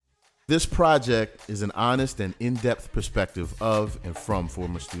This project is an honest and in-depth perspective of and from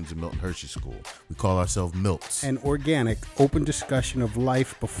former students of Milton Hershey School. We call ourselves MILTs. An organic, open discussion of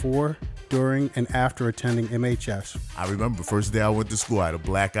life before, during, and after attending MHS. I remember the first day I went to school, I had a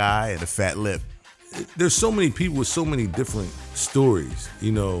black eye and a fat lip. There's so many people with so many different stories,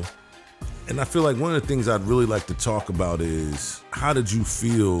 you know, and I feel like one of the things I'd really like to talk about is how did you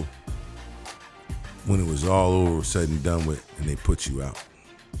feel when it was all over, said and done with, and they put you out?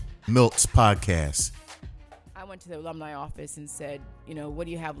 MILTs podcast. I went to the alumni office and said, you know, what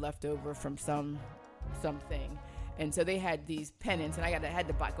do you have left over from something? And so they had these pennants, and I had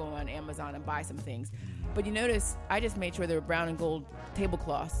to go on Amazon and buy some things. But you notice I just made sure they were brown and gold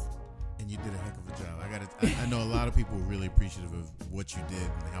tablecloths. And you did a heck of a job. I know a lot of people were really appreciative of what you did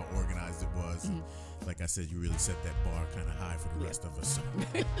and how organized it was. And like I said, you really set that bar kind of high for the rest of us. So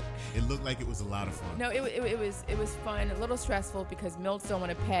it looked like it was a lot of fun. No, it was fun, a little stressful because MILTs don't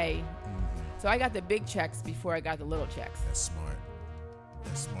want to pay. So I got the big checks before I got the little checks. That's smart.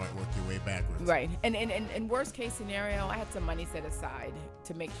 Work your way backwards. Right. And worst case scenario, I had some money set aside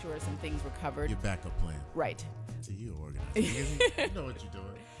to make sure some things were covered. Your backup plan. Right. So you organized. You know what you're doing.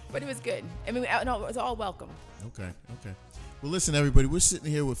 But it was good. I mean, no, it was all welcome. Okay. Well, listen, everybody. We're sitting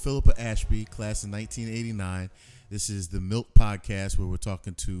here with Philippa Ashby, class of 1989. This is the MILT podcast where we're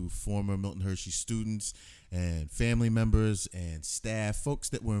talking to former Milton Hershey students and family members and staff, folks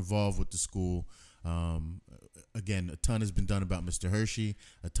that were involved with the school. Again, a ton has been done about Mr. Hershey.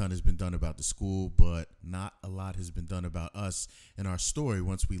 A ton has been done about the school, but not a lot has been done about us and our story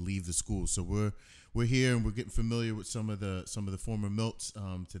once we leave the school. So we're here and we're getting familiar with some of the former MILTs.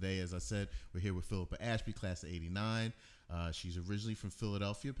 Today, as I said, we're here with Philippa Ashby, class of 89. She's originally from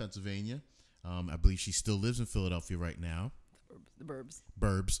Philadelphia, Pennsylvania. I believe she still lives in Philadelphia right now. The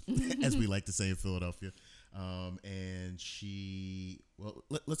Burbs, as we like to say in Philadelphia. And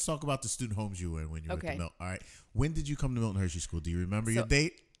let's talk about the student homes you were in when you were at the Milton. All right. When did you come to Milton Hershey School? Do you remember your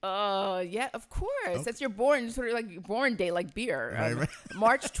date? Yeah, of course. Oh. That's your sort of like your born date, like beer. Right.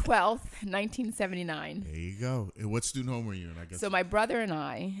 March 12th, 1979. There you go. And what student home were you in, I guess? So my brother and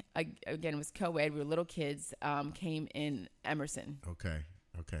I, again, it was co-ed. We were little kids, came in Emerson. Okay.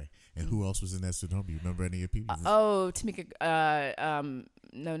 And who else was in that student home? Do you remember any of your people? Tamika.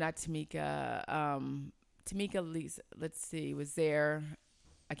 No, not Tamika. Tamika, Lisa, let's see, was there.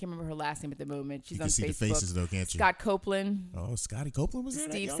 I can't remember her last name at the moment. She's on Facebook. You can see the faces, though, can't you? Scott Copeland. Oh, Scotty Copeland was there?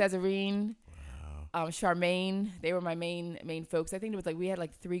 Steve Cesarine. Wow. Charmaine. They were my main folks. I think it was we had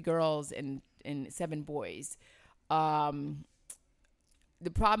 3 girls and 7 boys. The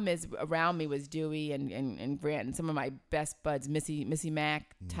problem is around me was Dewey and Grant and some of my best buds, Missy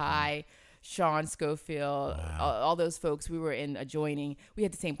Mack, Ty, Sean Schofield, all those folks. We were in adjoining. We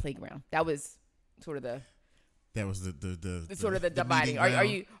had the same playground. That was sort of the. That was the sort of the dividing. Are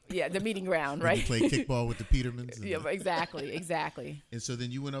you? Yeah, the meeting ground, right? You played kickball with the Petermans. Yeah, exactly. And so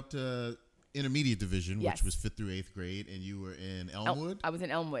then you went up to intermediate division, which was 5th through 8th grade, and you were in Elmwood. I was in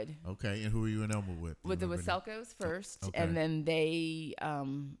Elmwood. Okay, and who were you in Elmwood with? With the Waselkos first, and then they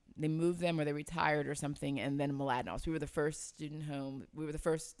moved them or they retired or something, and then Mladenovs. We were the first student home. We were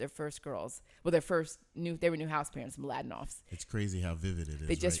their first girls. Well, they were new house parents, Mladenovs. It's crazy how vivid it is.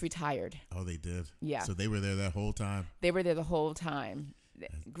 They just retired. Oh, they did? Yeah. So they were there that whole time? They were there the whole time.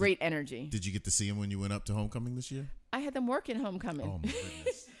 Great energy. Did you get to see them when you went up to homecoming this year? I had them working homecoming. Oh, my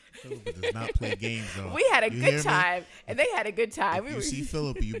goodness. Philippa does not play games, though. We had a good time, and they had a good time. If you see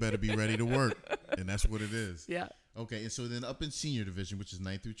Philippa, you better be ready to work, and that's what it is. Yeah. Okay, and so then up in senior division, which is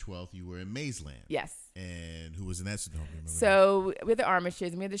 9th through 12th, you were in Maysland. Yes. And who was in that student home? So we had the Armishes,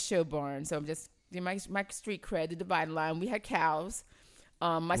 and we had the show barn. So I'm just my street cred, the dividing line. We had cows.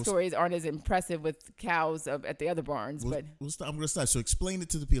 My stories aren't as impressive with cows at the other barns, but I'm going to start. So explain it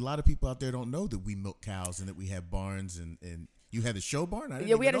to the people. A lot of people out there don't know that we milk cows and that we have barns and you had a show barn?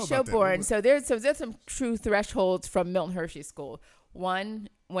 Yeah, we had a show barn. So there's some true thresholds from Milton Hershey School. One,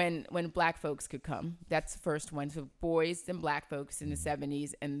 when black folks could come. That's the first one. So boys and black folks in the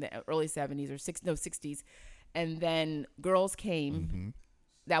 70s and the early 70s or 60s. And then girls came. Mm-hmm.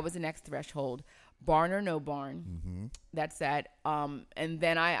 That was the next threshold. Barn or no barn. Mm-hmm. That's that. And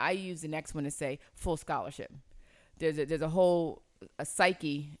then I use the next one to say full scholarship. There's a whole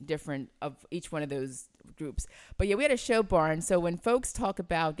psyche different of each one of those groups. But yeah, we had a show barn. So when folks talk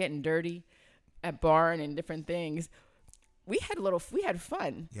about getting dirty at barn and different things, we had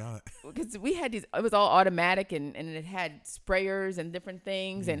fun. Yeah. Because we had these, it was all automatic and it had sprayers and different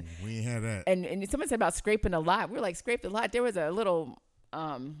things. And we had that. And someone said about scraping a lot. We were like, scraped a lot. There was a little,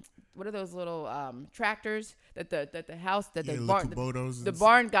 what are those little tractors that the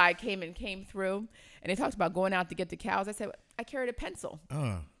barn guy came through, and they talked about going out to get the cows. I said, I carried a pencil.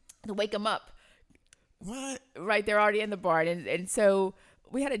 to wake them up. What? Right, they're already in the barn, and so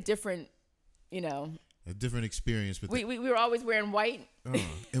we had a different, A different experience. With we were always wearing white.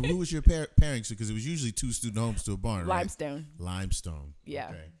 And who was your parents? Because it was usually 2 student homes to a barn, right? Limestone. Limestone.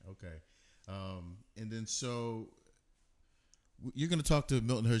 Yeah. Okay. And then so you're going to talk to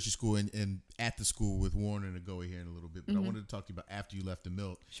Milton Hershey School and at the school with Warner and Agoe here in a little bit. But I wanted to talk to you about after you left the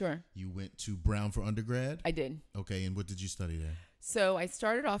Milt. Sure. You went to Brown for undergrad? I did. Okay. And what did you study there? So I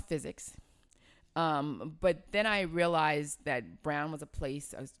started off physics. But then I realized that Brown was a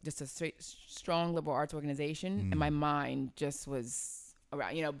place, just a strong liberal arts organization, and my mind just was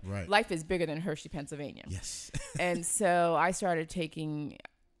around. Right. Life is bigger than Hershey, Pennsylvania. Yes. And so I studied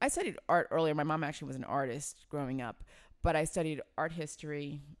art earlier. My mom actually was an artist growing up, but I studied art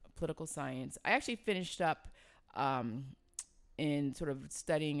history, political science. I actually finished up in sort of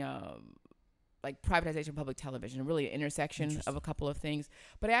studying like privatization of public television, really an intersection of a couple of things.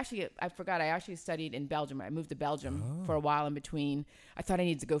 But I actually studied in Belgium. I moved to Belgium for a while in between. I thought I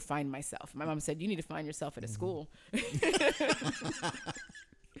needed to go find myself. My mom said, you need to find yourself at a school.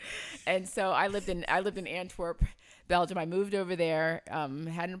 And so I lived in Antwerp, Belgium. I moved over there,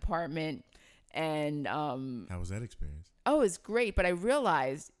 had an apartment, and how was that experience? Oh, it was great. But I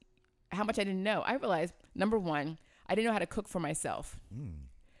realized how much I didn't know. I realized, number one, I didn't know how to cook for myself.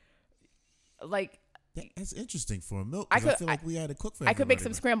 Like, that's interesting for a Milt. I feel like we had to cook for everybody. I could make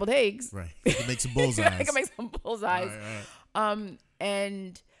some scrambled eggs. Right. You could make some bullseyes. I could make some bullseyes.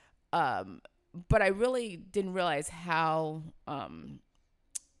 Right. But I really didn't realize how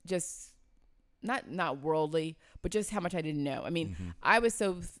just not worldly, but just how much I didn't know. I mean, I was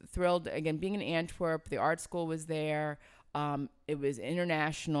so thrilled, again, being in Antwerp. The art school was there. It was an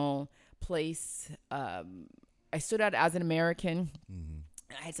international place. I stood out as an American.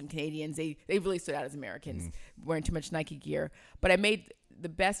 I had some Canadians. They really stood out as Americans, wearing too much Nike gear. But I made the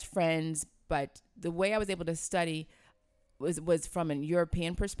best friends. But the way I was able to study was from an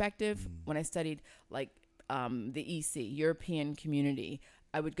European perspective. When I studied like the EC, European community,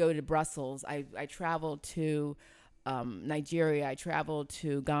 I would go to Brussels. I traveled to Nigeria. I traveled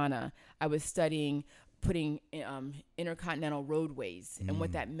to Ghana. I was studying putting intercontinental roadways and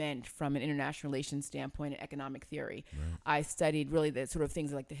what that meant from an international relations standpoint and economic theory. Right. I studied really the sort of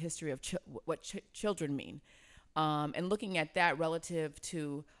things like the history of what children mean, and looking at that relative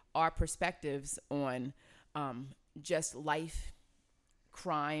to our perspectives on just life,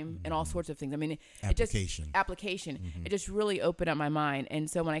 crime, and all sorts of things. I mean, application. It just really opened up my mind. And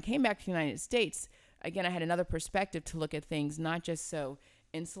so when I came back to the United States, again, I had another perspective to look at things, not just so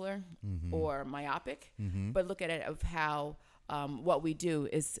insular or myopic, but look at it of how what we do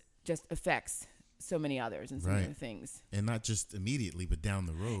is just affects so many others and so many things. And not just immediately, but down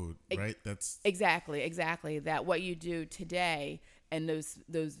the road, right? That's exactly that what you do today and those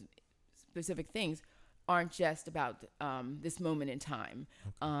specific things aren't just about this moment in time.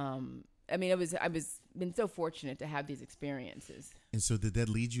 Okay. I mean, I was been so fortunate to have these experiences. And so did that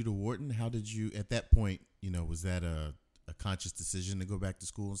lead you to Wharton? How did you, at that point, was that a conscious decision to go back to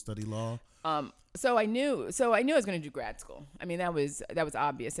school and study law? So I knew I was going to do grad school. I mean, that was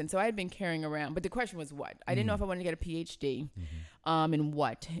obvious. And so I had been carrying around, but the question was what? I didn't know if I wanted to get a PhD, in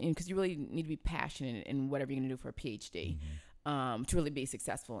what, because you really need to be passionate in whatever you're going to do for a PhD, to really be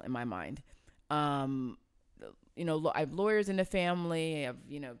successful in my mind. I have lawyers in the family, I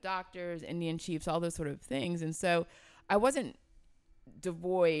have, doctors, Indian chiefs, all those sort of things. And so I wasn't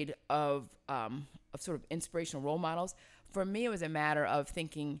devoid of sort of inspirational role models. For me, it was a matter of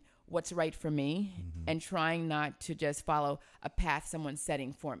thinking what's right for me and trying not to just follow a path someone's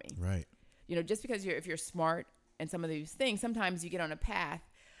setting for me. Right. Just because if you're smart and some of these things, sometimes you get on a path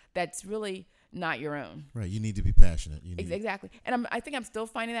that's really not your own. Right. You need to be passionate. Exactly. And I think I'm still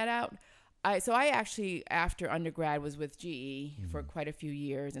finding that out. I actually, after undergrad, was with GE for quite a few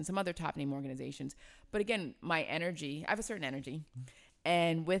years and some other top name organizations. But again, my energy, I have a certain energy.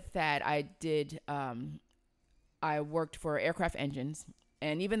 And with that, I did, I worked for aircraft engines.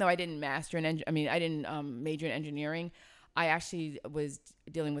 And even though I didn't master I didn't major in engineering, I actually was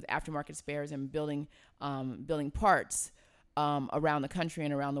dealing with aftermarket spares and building parts around the country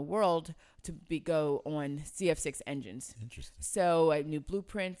and around the world to go on CF6 engines. Interesting. So I knew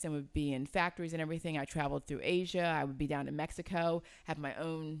blueprints and would be in factories and everything. I traveled through Asia. I would be down in Mexico, have my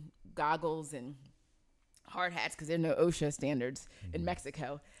own goggles and hard hats because there are no OSHA standards in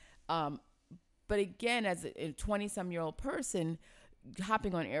Mexico. But again, as a 20-some-year-old person,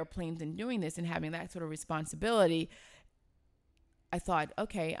 hopping on airplanes and doing this and having that sort of responsibility, I thought,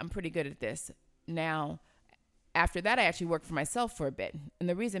 okay, I'm pretty good at this. Now, after that, I actually worked for myself for a bit. And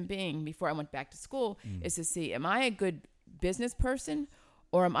the reason being, before I went back to school, is to see, am I a good business person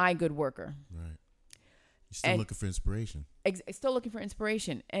or am I a good worker? Right. You're still And- looking for inspiration. Still looking for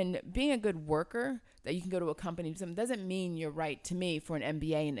inspiration. And being a good worker, that you can go to a company, doesn't mean you're right to me for an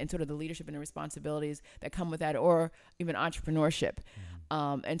MBA and sort of the leadership and the responsibilities that come with that, or even entrepreneurship.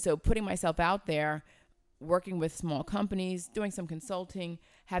 And so putting myself out there, working with small companies, doing some consulting,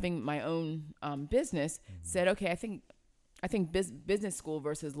 having my own business, said, okay, I think business school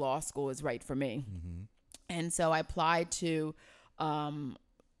versus law school is right for me. And so I applied to,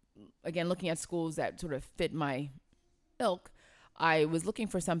 again, looking at schools that sort of fit my ilk. I was looking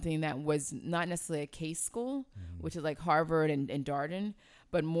for something that was not necessarily a case school, which is like Harvard and Darden,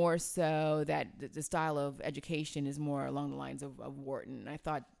 but more so that the style of education is more along the lines of Wharton. And I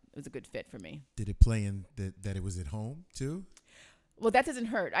thought it was a good fit for me. Did it play in that it was at home too? Well, that doesn't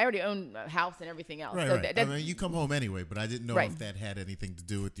hurt. I already own a house and everything else. Right, So right. I mean, you come home anyway, but I didn't know Right. if that had anything to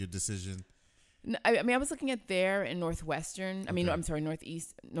do with your decision. I mean, I was looking at there in Northwestern. I mean, Okay. I'm sorry,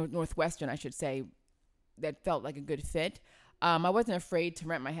 Northwestern, I should say, that felt like a good fit. I wasn't afraid to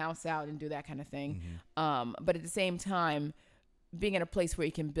rent my house out and do that kind of thing. But at the same time, being in a place where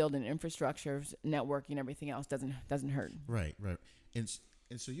you can build an infrastructure, networking, and everything else doesn't hurt. Right, right. And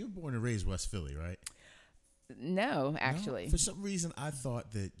so you're born and raised West Philly, right? No, actually. No? For some reason, I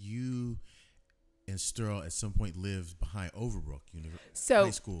thought that you and Sterl at some point lived behind Overbrook High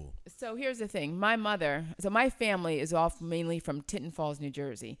School. So here's the thing. My family is all mainly from Tinton Falls, New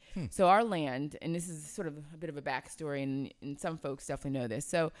Jersey. So our land, and this is sort of a bit of a backstory, and some folks definitely know this.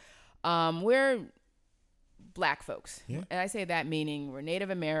 So we're black folks. Yeah. And I say that meaning we're Native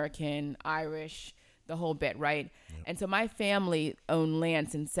American, Irish, the whole bit, right? Yep. And so my family owned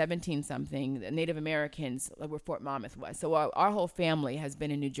land since 17-something. The Native Americans, like where Fort Monmouth was. So our whole family has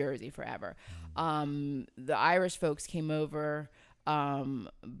been in New Jersey forever. The Irish folks came over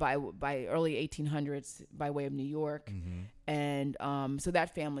by early 1800s by way of New York. And so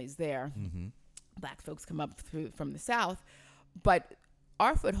that family's there. Black folks come up from the South. But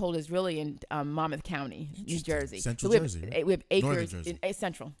our foothold is really in Monmouth County, New Jersey. Central so Jersey, right? we have Northern acres Jersey.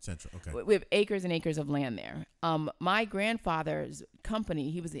 Central. Okay. We have acres and acres of land there. My grandfather's company,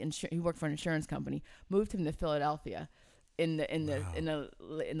 he worked for an insurance company, moved him to Philadelphia in the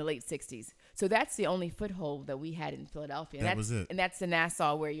late 60s. So that's the only foothold that we had in Philadelphia. That was it. And that's the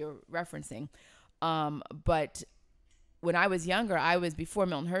Nassau where you're referencing. But when I was younger, before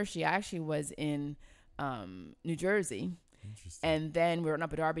Milton Hershey, I actually was in New Jersey. And then we were in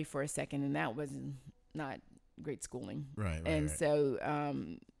Upper Darby for a second, and that was not great schooling. Right. And so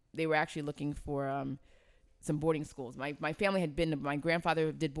they were actually looking for some boarding schools. My family had been. My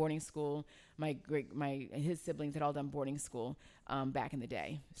grandfather did boarding school. His siblings had all done boarding school back in the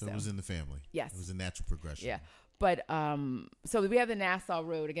day. So it was in the family. Yes. It was a natural progression. Yeah. But so we have the Nassau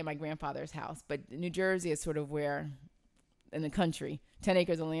Road, again, my grandfather's house. But New Jersey is sort of where, in the country, 10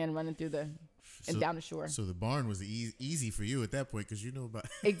 acres of land running through and down the shore. So the barn was easy for you at that point because you know about.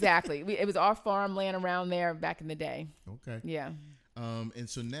 Exactly. It was our farm land around there back in the day. Okay. Yeah. And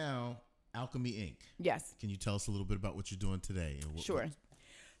so now, Alchemy Inc. Yes. Can you tell us a little bit about what you're doing today? And Sure.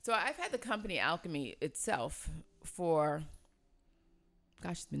 So I've had the company Alchemy itself for,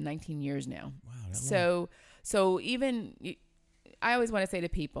 it's been 19 years now. Wow. That long. So even, I always want to say to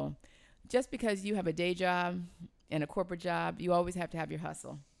people, just because you have a day job and a corporate job, you always have to have your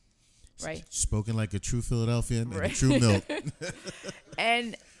hustle. Right. Spoken like a true Philadelphian Right. and a true Milt.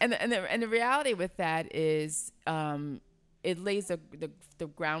 and the reality with that is it lays the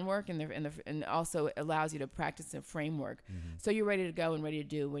groundwork and also allows you to practice a framework, so you're ready to go and ready to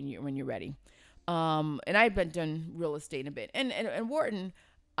do when you're ready. And I've been done real estate a bit, and Wharton,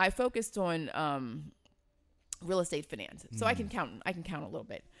 I focused on real estate finance, so I can count a little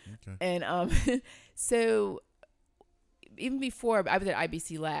bit. Okay. And so even before I was at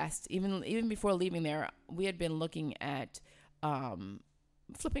IBC last, even before leaving there, we had been looking at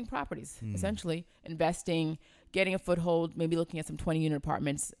flipping properties, essentially investing, getting a foothold, maybe looking at some 20-unit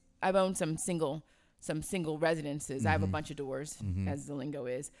apartments. I've owned some single residences. I have a bunch of doors, as the lingo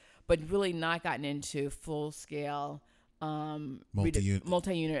is, but really not gotten into full scale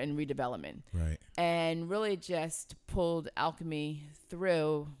multi-unit and redevelopment. Right. And really just pulled Alchemy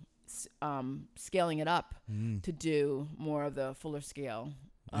through scaling it up to do more of the fuller scale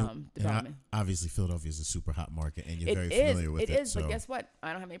development. Obviously, Philadelphia is a super hot market, and you're It very is, familiar with it. It is, so but guess what?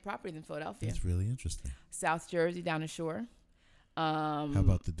 I don't have any properties in Philadelphia. that's really interesting. South Jersey, down the shore. How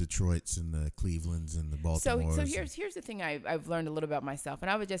about the Detroits and the Clevelands and the Baltimores? So here's the thing I've learned a little about myself, and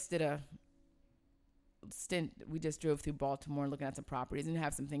I just did a stint. We just drove through Baltimore looking at some properties and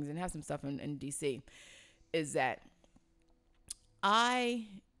have some things and have some stuff in DC. Is that I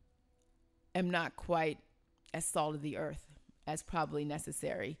am not quite as salt of the earth as probably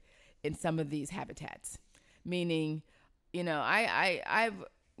necessary in some of these habitats. Meaning, I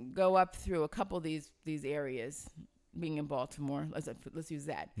go up through a couple of these areas, being in Baltimore. Let's use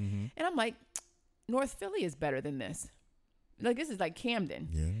that. Mm-hmm. And I'm like, North Philly is better than this. Like, this is like Camden.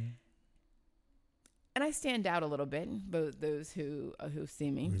 Yeah. And I stand out a little bit, both those who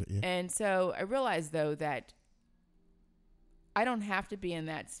see me. Yeah. And so I realized, though, that I don't have to be in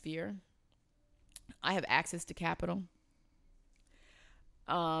that sphere. I have access to capital.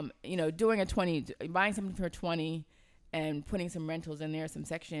 Doing buying something for 20 and putting some rentals in there, some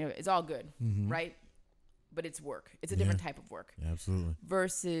section, it's all good, right? But it's work. It's a different type of work. Absolutely.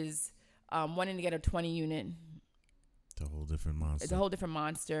 Versus wanting to get a 20 unit. It's a whole different monster. It's a whole different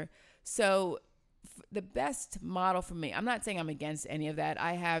monster. So the best model for me, I'm not saying I'm against any of that.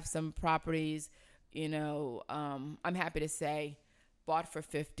 I have some properties, I'm happy to say, bought for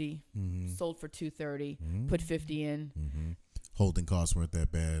 $50, sold for $230, put $50 in. Holding costs weren't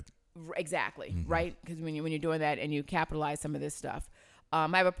that bad. Exactly, right? Because when you're doing that and you capitalize some of this stuff. I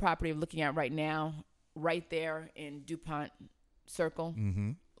have a property I'm looking at right now, right there in DuPont Circle,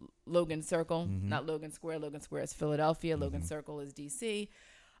 Logan Circle, not Logan Square. Logan Square is Philadelphia. Logan Circle is D.C.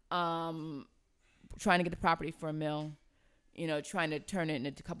 Trying to get the property for $1 million, trying to turn it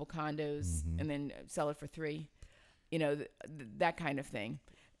into a couple condos and then sell it for $3 million, that kind of thing,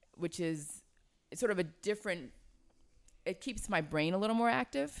 which is sort of a different. It keeps my brain a little more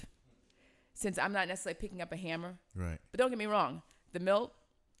active, since I'm not necessarily picking up a hammer. Right. But don't get me wrong, the Milt.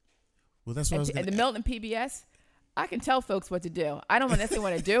 Well, that's what I was and the Milt and PBS, I can tell folks what to do. I don't necessarily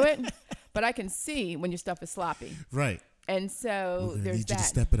want to do it, but I can see when your stuff is sloppy. Right. And so we're there's need that. You to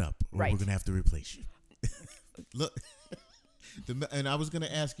step it up, or Right. we're gonna have to replace you. Look, and I was gonna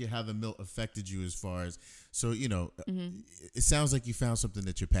ask you how the Milt affected you, as far as it sounds like you found something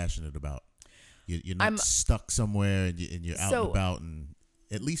that you're passionate about. You're not stuck somewhere, and you're out and about, and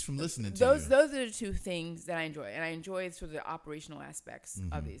at least from listening to those you. are the two things that I enjoy, and I enjoy sort of the operational aspects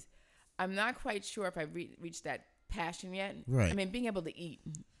of these. I'm not quite sure if I've reached that passion yet. Right. I mean, being able to eat.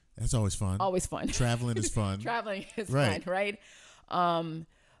 That's always fun. Always fun. Traveling is fun. Traveling is Right. fun, right?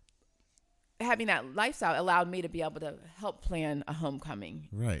 Having that lifestyle allowed me to be able to help plan a homecoming,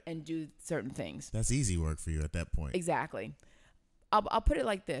 Right. and do certain things. That's easy work for you at that point. Exactly. I'll put it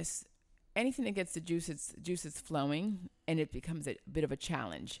like this: anything that gets the juices flowing, and it becomes a bit of a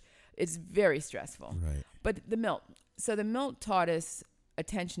challenge, it's very stressful. Right. But the Milt taught us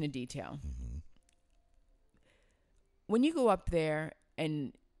attention to detail. When you go up there,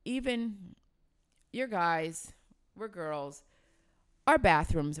 and even your guys, we're girls, our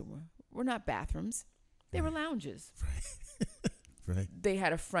bathrooms were not bathrooms. They were lounges. Right. They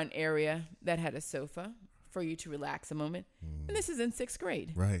had a front area that had a sofa for you to relax a moment. And this is in 6th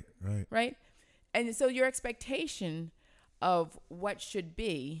grade. Right. Right? And so your expectation of what should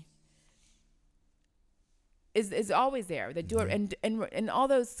be is always there. They do it, and all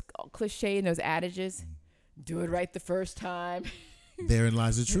those cliche and those adages, do it right the first time. Therein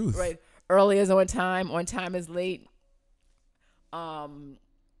lies the truth. Right. Early is on time is late. And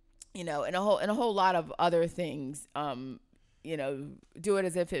a whole lot of other things. Do it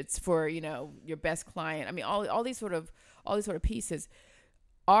as if it's for, your best client. I mean, all these sort of pieces.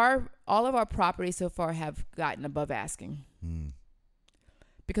 All of our properties so far have gotten above asking.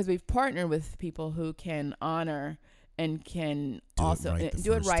 Because we've partnered with people who can honor and can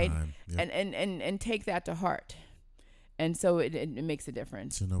do it right and take that to heart. And so it makes a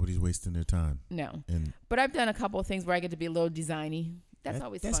difference. So nobody's wasting their time. No. And but I've done a couple of things where I get to be a little designy. That's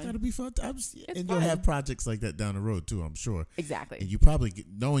always fun. That's got to be fun. And fun. you'll have projects like that down the road too, I'm sure. Exactly. And you probably,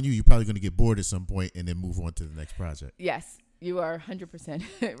 knowing you're probably going to get bored at some point and then move on to the next project. Yes, you are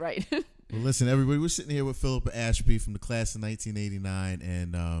 100% right. Well, listen, everybody, we're sitting here with Philippa Ashby from the class of 1989,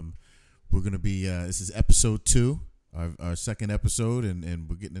 and we're going to be, this is episode 2, our second episode, and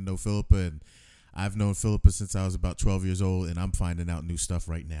we're getting to know Philippa, and I've known Philippa since I was about 12 years old, and I'm finding out new stuff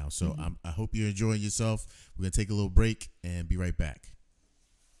right now. So I hope you're enjoying yourself. We're going to take a little break and be right back.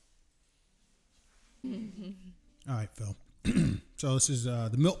 All right, Phil. So this is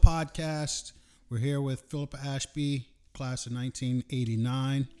the Milt Podcast. We're here with Philippa Ashby, class of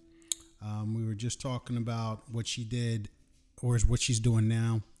 1989. We were just talking about what she did, or is what she's doing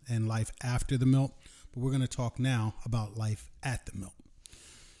now, and life after the Milt. But we're going to talk now about life at the Milt.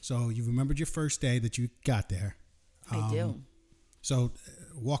 So you remembered your first day that you got there. I do. So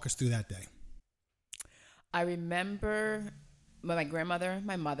walk us through that day. I remember my grandmother,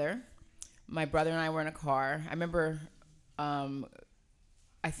 my mother, my brother and I were in a car. I remember,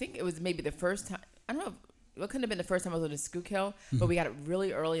 I think it was maybe the first time. I don't know. It couldn't have been the first time I was on to Schuylkill, but we got it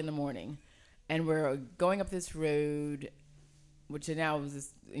really early in the morning. And we're going up this road, which now is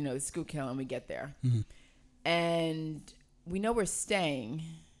this, the Schuylkill, and we get there, Mm-hmm. and we know we're staying.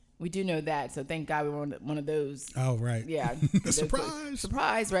 We do know that, so thank God we were one of those. Oh, right. Yeah,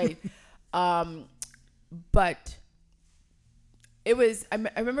 Surprise. right? But it was. I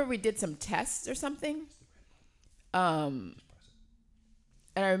remember we did some tests or something. And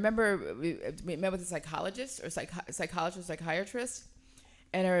I remember we met with a psychologist or psychiatrist.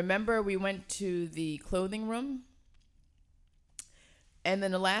 And I remember we went to the clothing room. And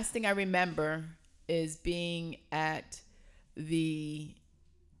then the last thing I remember is being in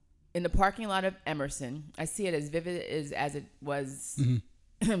the parking lot of Emerson. I see it as vivid as it was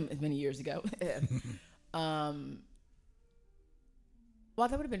many years ago. Wow,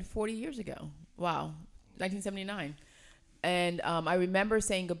 that would have been 40 years ago. Wow, 1979. And I remember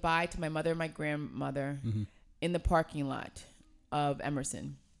saying goodbye to my mother and my grandmother in the parking lot of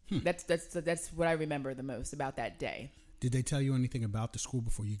Emerson. That's what I remember the most about that day. Did they tell you anything about the school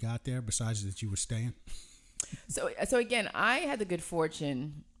before you got there, besides that you were staying? So again, I had the good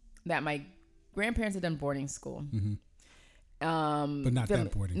fortune that my grandparents had done boarding school. But not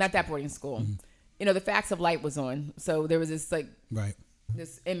that boarding Not that boarding school. The Facts of Light was on. So there was this right.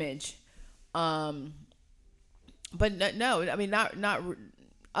 this image. But no, I mean, not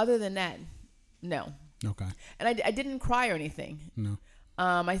other than that, no. Okay. And I didn't cry or anything. No.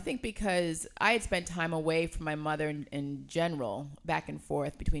 I think because I had spent time away from my mother in general, back and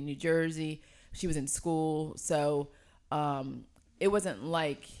forth between New Jersey. She was in school. So it wasn't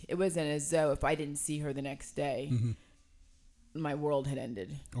as though if I didn't see her the next day, my world had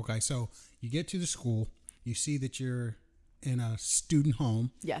ended. Okay. So you get to the school, you see that you're in a student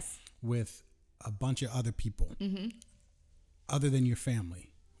home. Yes. With a bunch of other people, other than your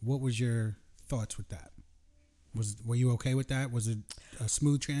family. What was your thoughts with that? Were you okay with that? Was it a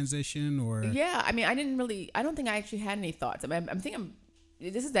smooth transition, or? Yeah, I mean, I don't think I actually had any thoughts. I mean, I'm thinking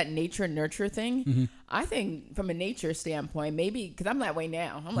this is that nature and nurture thing. I think from a nature standpoint, maybe because I'm that way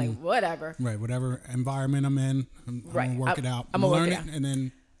now. I'm like, whatever. Right, whatever environment I'm in, I'm gonna work it out. I'm gonna learn it and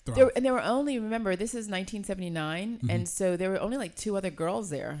then thrive. There were only, remember, this is 1979, and so there were only like 2 other girls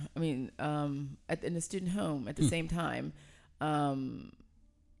there. I mean, in the student home at the same time.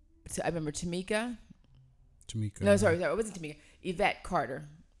 So I remember Tamika. No, sorry, it wasn't Tamika. Yvette Carter.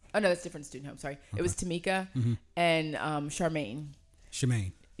 Oh no, that's a different student home. Sorry, it was Tamika and Charmaine.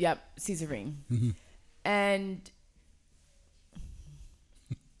 Yep, Caesarine. And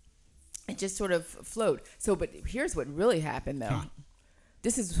it just sort of flowed. So, but here's what really happened, though.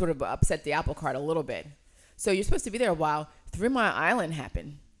 This is sort of upset the apple cart a little bit. So you're supposed to be there a while. 3 Mile Island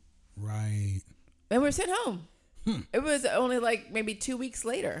happened. Right. And we were sent home. It was only like maybe 2 weeks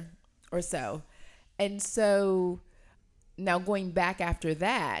later or so. And so now going back after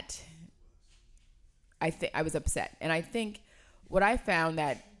that, I think I was upset. And I think what I found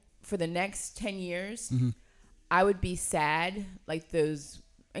that for the next 10 years, I would be sad like those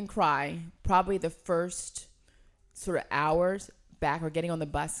and cry probably the first sort of hours back or getting on the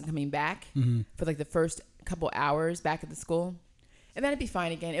bus and coming back for like the first couple hours back at the school. And then it'd be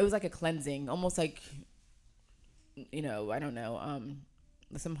fine again. It was like a cleansing, almost like, I don't know,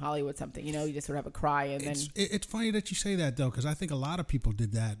 some Hollywood something, you just sort of have a cry and then. It's funny that you say that though, because I think a lot of people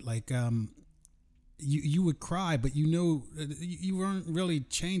did that. Like, you would cry, but you weren't really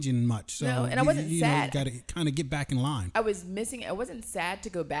changing much. So no, and I wasn't sad. You got to kind of get back in line. I wasn't sad to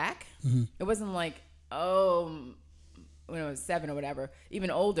go back. It wasn't like, when I was 7 or whatever,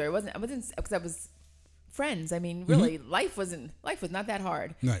 even older. I wasn't because I was friends. I mean, really, life was not that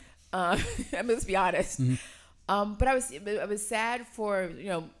hard. Right. I mean, let's be honest. But I was sad for,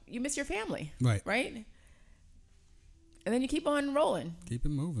 you miss your family. Right. And then you keep on rolling. Keep it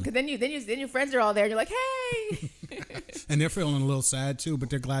moving. Cause then your friends are all there and you're like, hey. And they're feeling a little sad too, but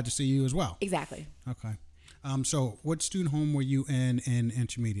they're glad to see you as well. Exactly. Okay. So what student home were you in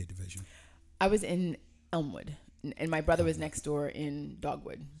intermediate division? I was in Elmwood, and my brother was next door in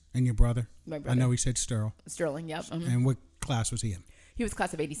Dogwood. And your brother? My brother. I know he said Sterling, yep. And what class was he in? He was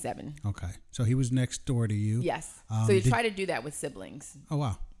class of 87. Okay. So he was next door to you. Yes. So you try to do that with siblings. Oh,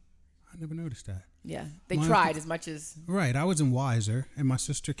 wow. I never noticed that. Yeah. They tried as much as. Right. I was in Weiser, and my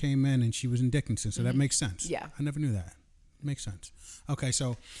sister came in, and she was in Dickinson, so that makes sense. Yeah. I never knew that. Makes sense. Okay,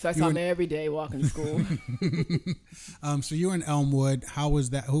 so I saw him every day walking to school. So you were in Elmwood. How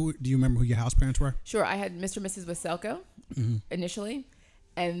was that? Do you remember who your house parents were? Sure. I had Mr. and Mrs. Waselko initially,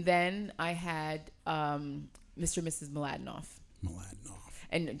 and then I had Mr. and Mrs. Mladenoff.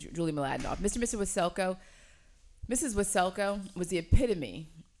 And Julie Mladenoff. Mr. and Mrs. Waselko. Mrs. Waselko was the epitome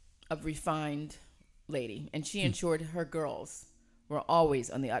of refined lady, and she ensured her girls were always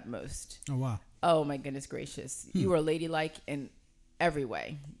on the utmost. Oh, wow. Oh, my goodness gracious. You were ladylike, and every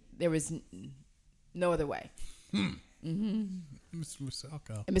way. There was no other way. Mr.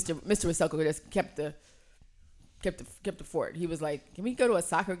 Russelko. And Mr. Russelko just kept the fort. He was like, "Can we go to a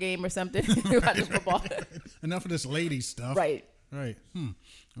soccer game or something?" Football. Enough of this lady stuff. Right.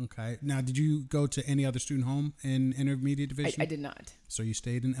 Okay. Now, did you go to any other student home in intermediate division? I did not. So you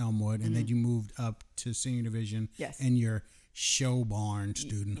stayed in Elmwood, and then you moved up to senior division. Yes. In your show barn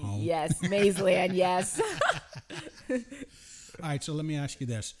student home. Yes, Maysland. Yes. All right. So let me ask you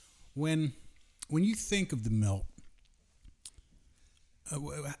this: when you think of the Milt,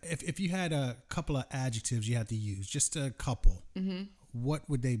 if you had a couple of adjectives you had to use, just a couple, what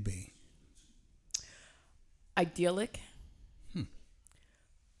would they be? Idyllic.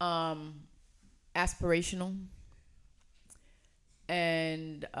 Aspirational.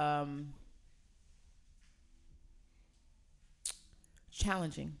 And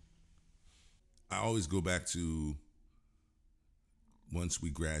challenging. I always go back to once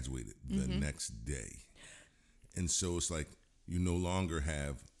we graduated, the next day. And so it's like you no longer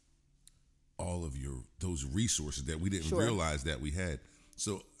have all of those resources that we didn't realize that we had.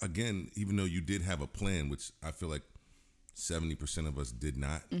 So again, even though you did have a plan, which I feel like 70% of us did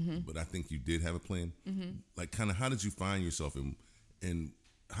not, but I think you did have a plan. Like, kind of, how did you find yourself, and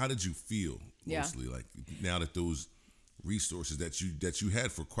how did you feel mostly? Like, now that those resources that you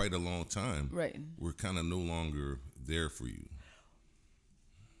had for quite a long time, were kind of no longer there for you.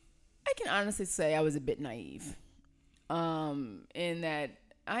 I can honestly say I was a bit naive, in that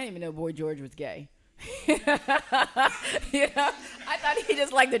I didn't even know Boy George was gay. I thought he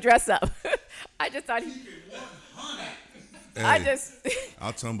just liked to dress up. I just thought he. Hey,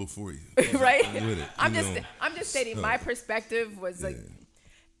 I'll tumble for you. Right? I'm with it. I'm just stating my perspective was like,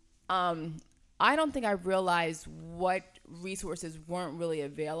 I don't think I realized what resources weren't really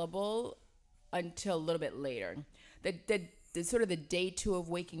available until a little bit later. The sort of the day two of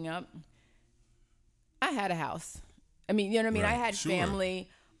waking up, I had a house. I mean, you know what I mean? Right. I had family.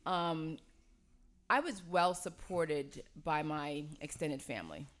 I was well supported by my extended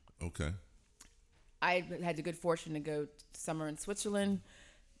family. Okay. I had the good fortune to go summer in Switzerland,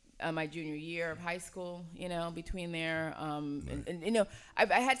 my junior year of high school, between there. And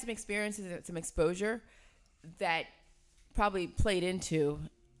I had some experiences, some exposure that probably played into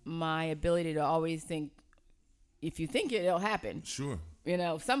my ability to always think, if you think it, it'll happen. Sure.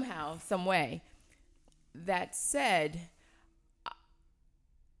 Somehow, some way. That said,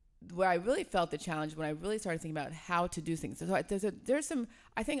 where I really felt the challenge, when I really started thinking about how to do things. So there's some,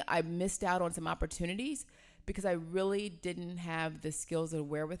 I think I missed out on some opportunities because I really didn't have the skills or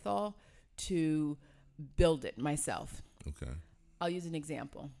wherewithal to build it myself. Okay. I'll use an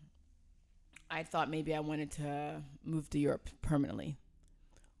example. I thought maybe I wanted to move to Europe permanently,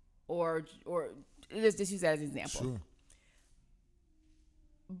 or just use that as an example. Sure.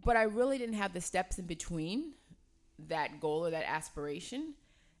 But I really didn't have the steps in between that goal or that aspiration,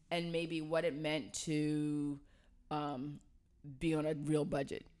 and maybe what it meant to be on a real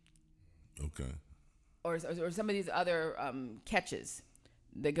budget. Okay. Or some of these other catches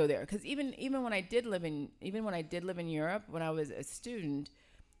that go there. Because even when I did live in Europe, when I was a student,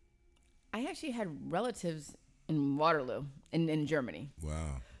 I actually had relatives in Waterloo, in Germany.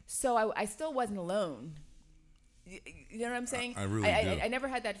 Wow. So I still wasn't alone. You know what I'm saying? I really do. I never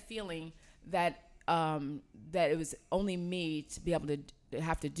had that feeling that it was only me to be able to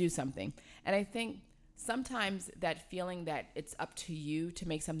have to do something. And I think sometimes that feeling that it's up to you to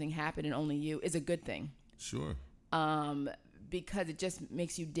make something happen and only you is a good thing. Sure. Because it just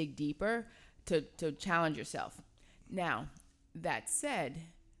makes you dig deeper to challenge yourself. Now, that said,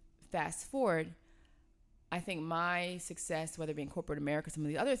 fast forward, I think my success, whether it be in corporate America, some of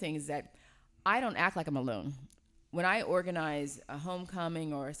the other things, is that I don't act like I'm alone. When I organize a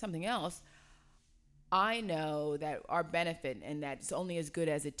homecoming or something else, I know that our benefit and that it's only as good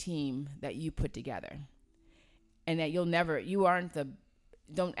as a team that you put together. And that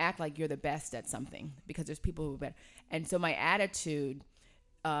don't act like you're the best at something, because there's people who are better. And so my attitude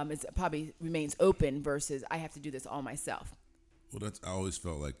is probably remains open versus I have to do this all myself. Well, I always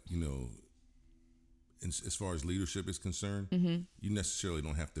felt like, as far as leadership is concerned, you necessarily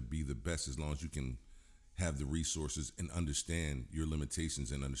don't have to be the best as long as you can have the resources and understand your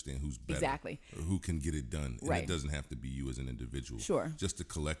limitations and understand who's better. Exactly. Or who can get it done. And right. It doesn't have to be you as an individual. Sure. Just a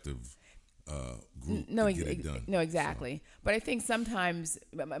collective group to get it done. No, exactly. So. But I think sometimes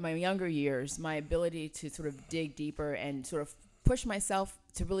my younger years, my ability to sort of dig deeper and sort of push myself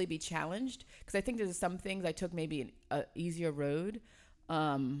to really be challenged, because I think there's some things I took maybe an easier road, or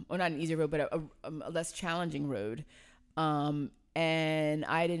not an easier road, but a less challenging road. And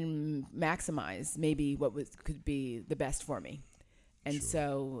I didn't maximize maybe what could be the best for me. And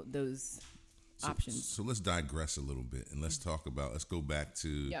so those options. So let's digress a little bit and let's go back to,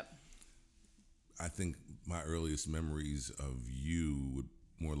 Yep. I think my earliest memories of you would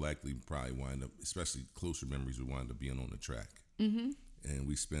more likely probably wind up, especially closer memories would wind up being on the track. Mm-hmm. And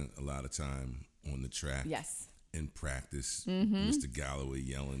we spent a lot of time on the track. Yes. In practice, Mr. Galloway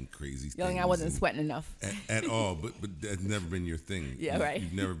yelling crazy Yelling things. I wasn't sweating enough. At all, but that's never been your thing. Yeah, right.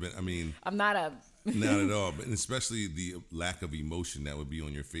 You've never been, I mean. I'm not a... Not at all, but especially the lack of emotion that would be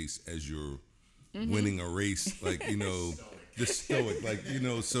on your face as you're winning a race, like, the stoic, like,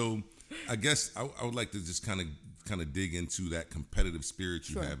 so I guess I would like to just kind of dig into that competitive spirit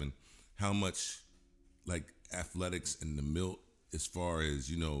you have and how much like athletics and the Milt, as far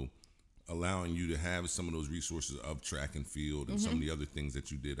as, allowing you to have some of those resources of track and field and some of the other things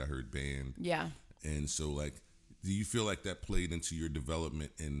that you did. I heard band. Yeah. And so, like, do you feel like that played into your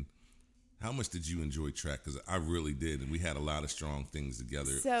development, and how much did you enjoy track? Because I really did, and we had a lot of strong things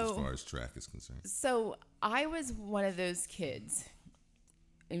together as far as track is concerned. So I was one of those kids,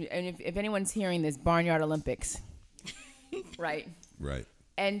 and if anyone's hearing this, Barnyard Olympics, right? Right.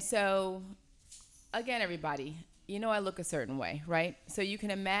 And so, again, everybody, I look a certain way, right? So you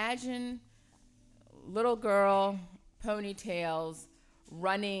can imagine little girl, ponytails,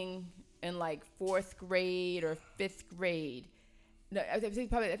 running in like 4th grade or 5th grade. No, I think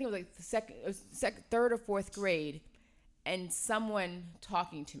it was like the third or 4th grade, and someone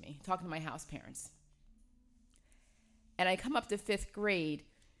talking to my house parents. And I come up to 5th grade,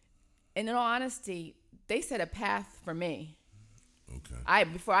 and in all honesty, they set a path for me. Okay.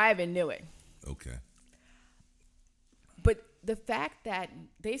 Before I even knew it. Okay. But the fact that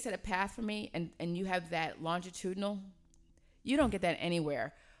they set a path for me, and you have that longitudinal, you don't get that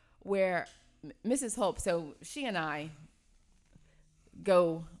anywhere. Where Mrs. Hope, so she and I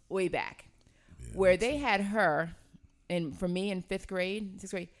go way back, where they had her, and for me in 6th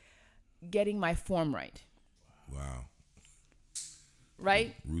grade, getting my form right. Wow.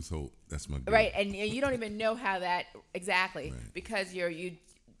 Right? Ruth Hope, that's my girl. Right, and you don't even know how that exactly, because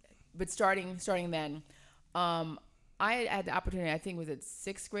but starting then, I had the opportunity, I think was it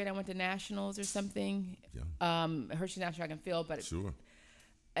 6th grade, I went to nationals or something. Yeah. Hershey National Track and Field, but sure.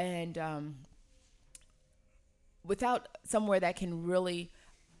 And without somewhere that can really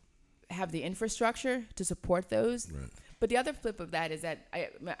have the infrastructure to support those. Right. But the other flip of that is that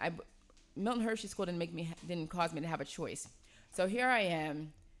Milton Hershey School didn't cause me to have a choice. So here I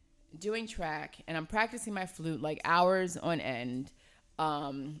am doing track, and I'm practicing my flute like hours on end.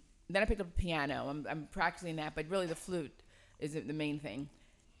 Then I picked up a piano. I'm practicing that, but really the flute is the main thing.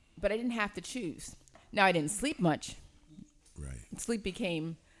 But I didn't have to choose. Now, I didn't sleep much. Right. Sleep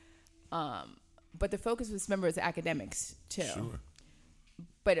became, but the focus was, remember, is academics too. Sure.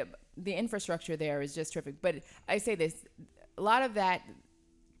 But the infrastructure there is just terrific. But I say this, a lot of that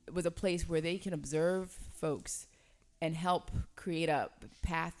was a place where they can observe folks and help create a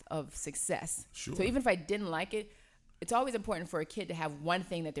path of success. Sure. So even if I didn't like it, it's always important for a kid to have one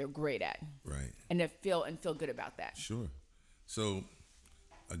thing that they're great at. Right. And to feel good about that. Sure. So,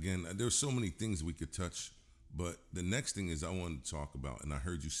 again, there's so many things we could touch, but the next thing is I wanted to talk about, and I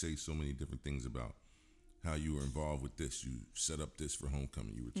heard you say so many different things about how you were involved with this. You set up this for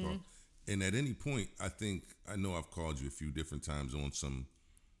homecoming. You were talking. And at any point, I know I've called you a few different times on some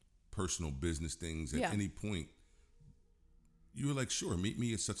personal business things. At any point, you were like, sure, meet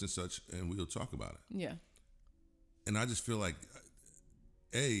me at such and such, and we'll talk about it. Yeah. And I just feel like,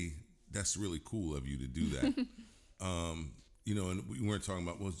 A, that's really cool of you to do that. And we weren't talking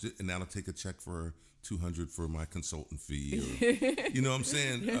about, and that'll take a check for $200 for my consultant fee. Or, you know what I'm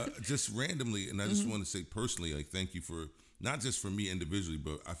saying? Just randomly. And I just want to say personally, like, thank you for, not just for me individually,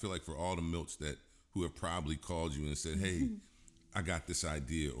 but I feel like for all the Milts who have probably called you and said, hey, I got this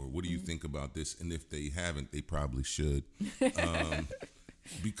idea, or what do you think about this? And if they haven't, they probably should.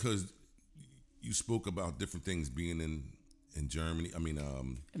 Because you spoke about different things being in Germany. I mean,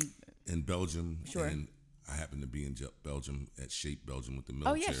 in Belgium. Sure. And I happened to be in Belgium at Shape Belgium with the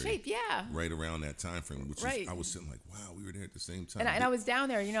military. Oh yeah, Shape, yeah. Right around that time frame, which was, I was sitting like, wow, we were there at the same time. And I was down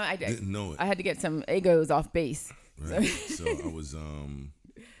there. I didn't know it. I had to get some egos off base. Right. So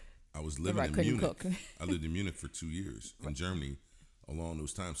I was living in Munich. Cook. I lived in Munich for 2 years in Germany along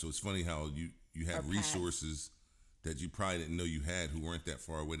those times. So it's funny how you had resources that you probably didn't know you had, who weren't that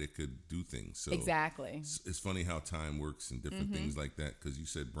far away that could do things. So exactly. It's funny how time works and different things like that. Because you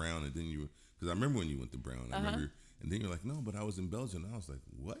said Brown, and then because I remember when you went to Brown. I remember, and then you're like, no, but I was in Belgium. And I was like,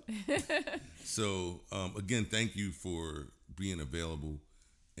 what? So again, thank you for being available,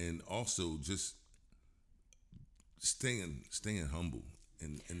 and also just staying humble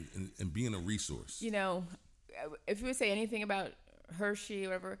and being a resource. If you would say anything about Hershey,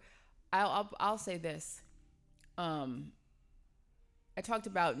 whatever. I'll say this. I talked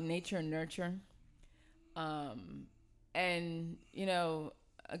about nature and nurture. And, you know,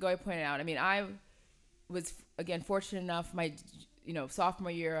 Goy pointed out, I mean, I was, again, fortunate enough, my, you know,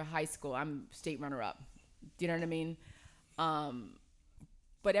 sophomore year of high school, I'm state runner-up. Do you know what I mean?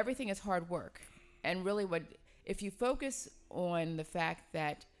 But everything is hard work. And really if you focus on the fact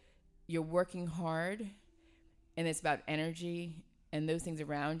that you're working hard and it's about energy and those things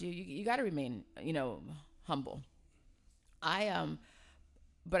around you, you got to remain, you know, humble.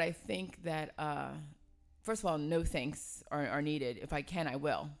 But I think that, first of all, no thanks are needed. If I can, I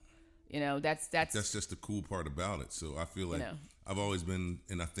will. You know, that's just the cool part about it. So I feel like, you know, I've always been,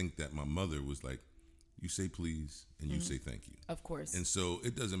 and I think that my mother was like, you say please and you say thank you. Of course. And so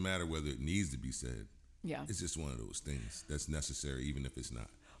it doesn't matter whether it needs to be said. Yeah. It's just one of those things that's necessary, even if it's not.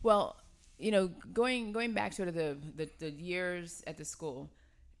 Well, you know, going back sort of the years at the school,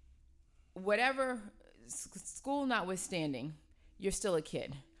 whatever, school notwithstanding, you're still a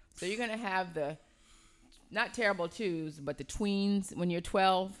kid. So you're going to have the not terrible twos, but the tweens when you're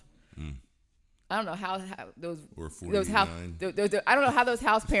 12. I don't know how those house I don't know how those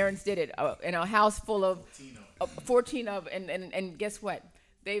house parents did it in a house full of 14 of and guess what?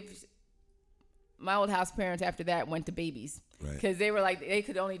 My old house parents after that went to babies because they were like they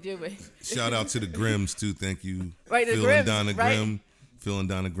could only do it. Shout out to the Grimms too. Thank you, right? The Phil Grimms, and Donna right? Grimm, Phil and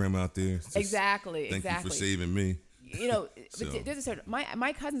Donna Grimm out there. Exactly. Thank you for saving me. You know, but there's a certain,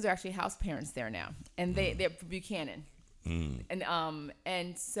 my cousins are actually house parents there now, and they're Buchanan,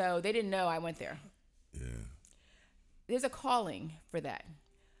 and so they didn't know I went there. Yeah, there's a calling for that,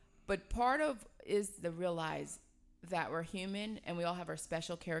 but part of is to realize that we're human and we all have our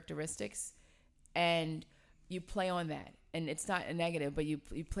special characteristics, and you play on that, and it's not a negative, but you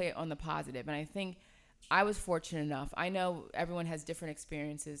play it on the positive. And I think I was fortunate enough. I know everyone has different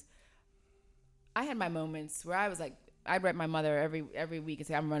experiences. I had my moments where I was like, I'd write my mother every week and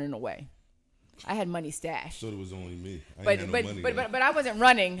say, I'm running away. I had money stashed. So it was only me. But I wasn't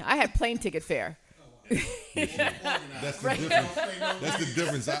running. I had plane ticket fare. That's the difference. That's the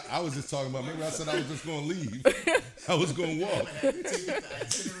difference. I was just talking about, maybe I said I was just going to leave. I was going to walk.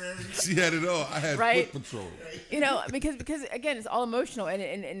 She had it all. I had foot patrol. You know, because again, it's all emotional. And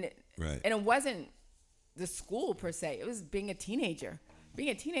it wasn't the school per se. It was being a teenager. Being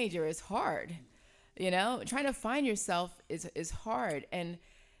a teenager is hard. You know, trying to find yourself is hard. And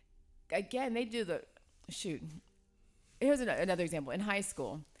again, they do here's another example. In high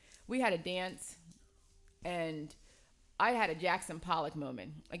school, we had a dance, and I had a Jackson Pollock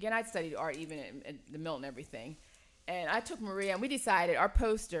moment. Again, I'd studied art even at the Milton and everything. And I took Maria, and we decided our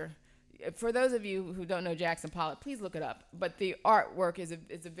poster, for those of you who don't know Jackson Pollock, please look it up. But the artwork is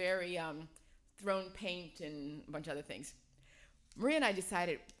a very thrown paint and a bunch of other things. Maria and I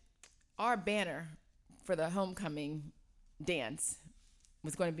decided our banner for the homecoming dance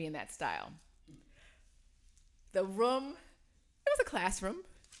was going to be in that style. The room, it was a classroom.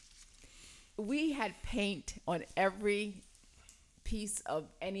 We had paint on every piece of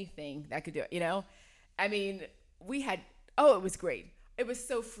anything that could do it, you know? I mean, we had, it was great. It was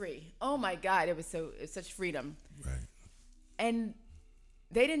so free. Oh my God, it was such freedom. Right. And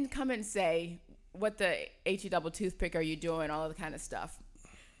they didn't come and say, what the HE double toothpick are you doing? All of the kind of stuff.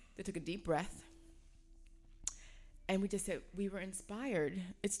 They took a deep breath. And we just said, we were inspired.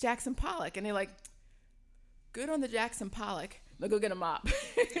 It's Jackson Pollock. And they're like, good on the Jackson Pollock. They'll go get a mop.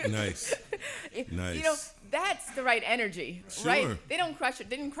 Nice. Nice. You know, that's the right energy, sure. Right? They don't crush it.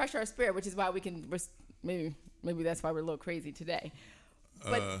 They didn't crush our spirit, which is why maybe that's why we're a little crazy today.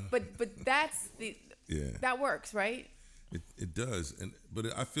 But that's that works, right? It does.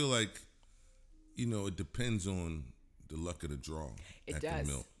 But I feel like, you know, it depends on the luck of the draw. It at does.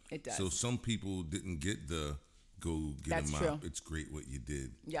 The Milt. It does. So some people didn't get the go get That's a mop. true. It's great what you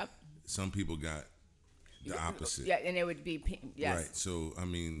did. Yep. Some people got the opposite. Yeah, and it would be yes. Right. So I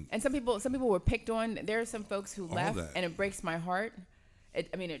mean, and some people were picked on. There are some folks who left, that. and it breaks my heart.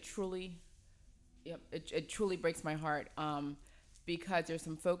 It truly breaks my heart. Because there's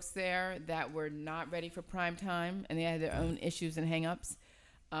some folks there that were not ready for prime time, and they had their own issues and hang-ups.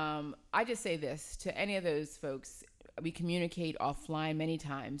 I just say this to any of those folks. We communicate offline many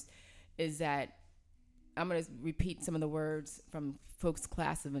times. Is that I'm going to repeat some of the words from folks'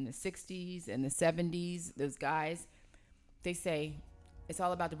 class of in the 60s and the 70s. Those guys, they say, it's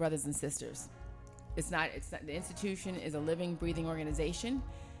all about the brothers and sisters. It's not. The institution is a living, breathing organization,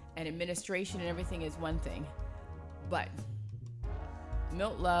 and administration and everything is one thing, but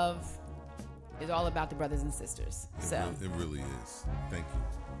Milt Love is all about the brothers and sisters. It really is. Thank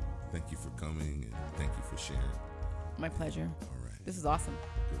you for coming, and thank you for sharing. My pleasure. All right. This is awesome.